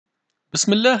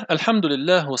بسم الله، الحمد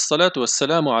لله، والصلاة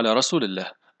والسلام على رسول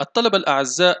الله. الطلبة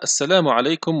الأعزاء، السلام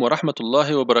عليكم ورحمة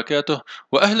الله وبركاته،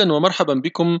 وأهلا ومرحبا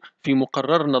بكم في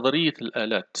مقرر نظرية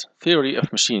الآلات Theory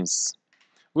of Machines.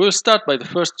 We will start by the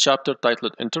first chapter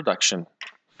titled Introduction.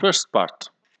 First part.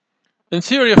 In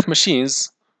Theory of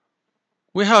Machines,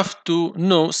 we have to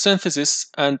know synthesis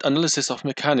and analysis of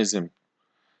mechanism.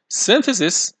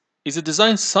 Synthesis is to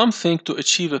design something to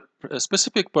achieve a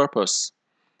specific purpose.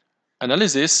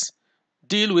 Analysis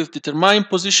deal with determine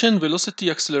position, velocity,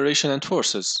 acceleration, and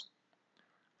forces.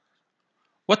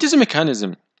 What is a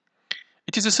mechanism?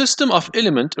 It is a system of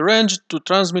elements arranged to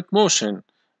transmit motion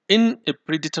in a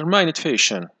predetermined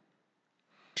fashion.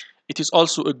 It is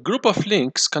also a group of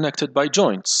links connected by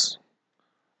joints.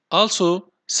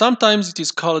 Also, sometimes it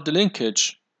is called the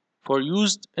linkage for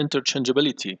used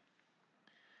interchangeability.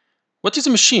 What is a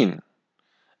machine?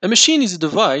 A machine is a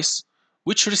device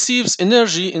which receives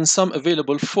energy in some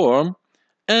available form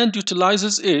and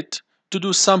utilizes it to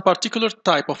do some particular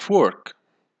type of work.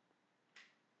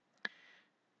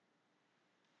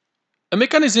 A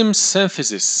mechanism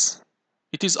synthesis.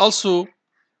 It is also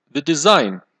the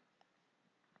design.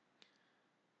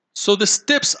 So the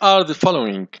steps are the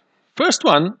following. First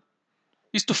one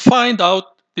is to find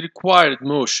out the required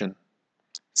motion.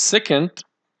 Second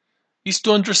is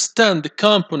to understand the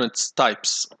components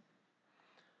types.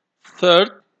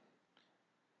 Third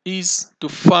is to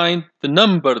find the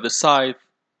number, the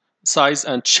size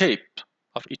and shape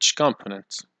of each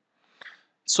component.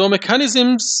 So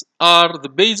mechanisms are the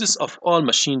basis of all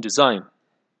machine design.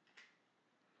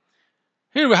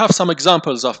 Here we have some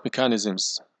examples of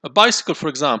mechanisms. A bicycle, for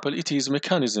example, it is a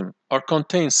mechanism or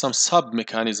contains some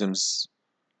sub-mechanisms.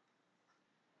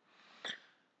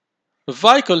 A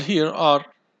vehicle here or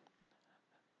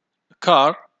a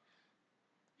car,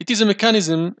 it is a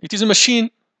mechanism, it is a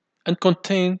machine and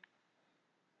contain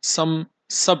some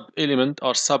sub-element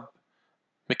or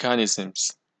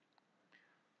sub-mechanisms.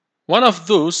 One of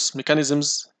those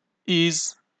mechanisms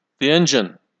is the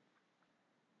engine.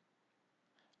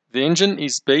 The engine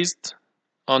is based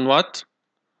on what?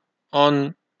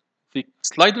 On the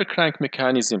slider crank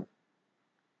mechanism.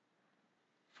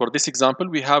 For this example,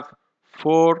 we have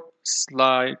four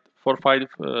slider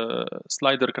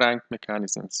crank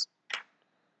mechanisms.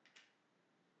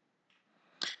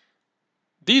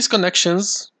 These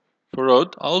connections for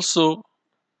road also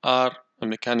are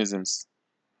mechanisms.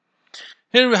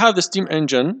 Here we have the steam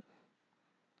engine.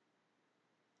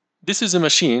 This is a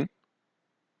machine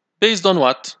based on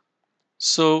what?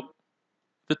 So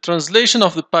the translation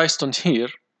of the piston here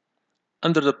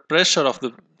under the pressure of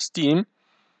the steam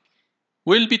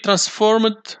will be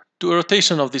transformed to a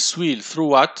rotation of this wheel through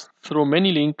what? Through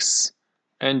many links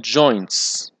and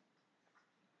joints.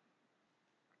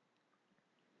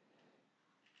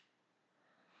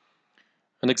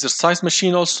 An exercise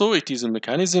machine also, it is a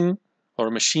mechanism or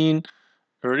machine.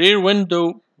 A rear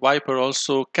window wiper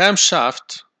also,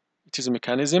 camshaft, it is a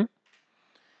mechanism.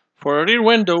 For a rear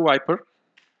window wiper,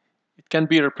 it can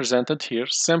be represented here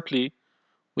simply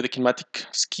with a kinematic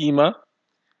schema.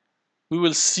 We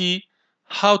will see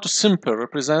how to simply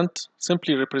represent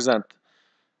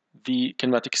the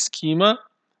kinematic schema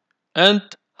and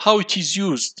how it is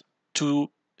used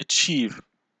to achieve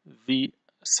the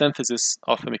synthesis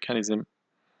of a mechanism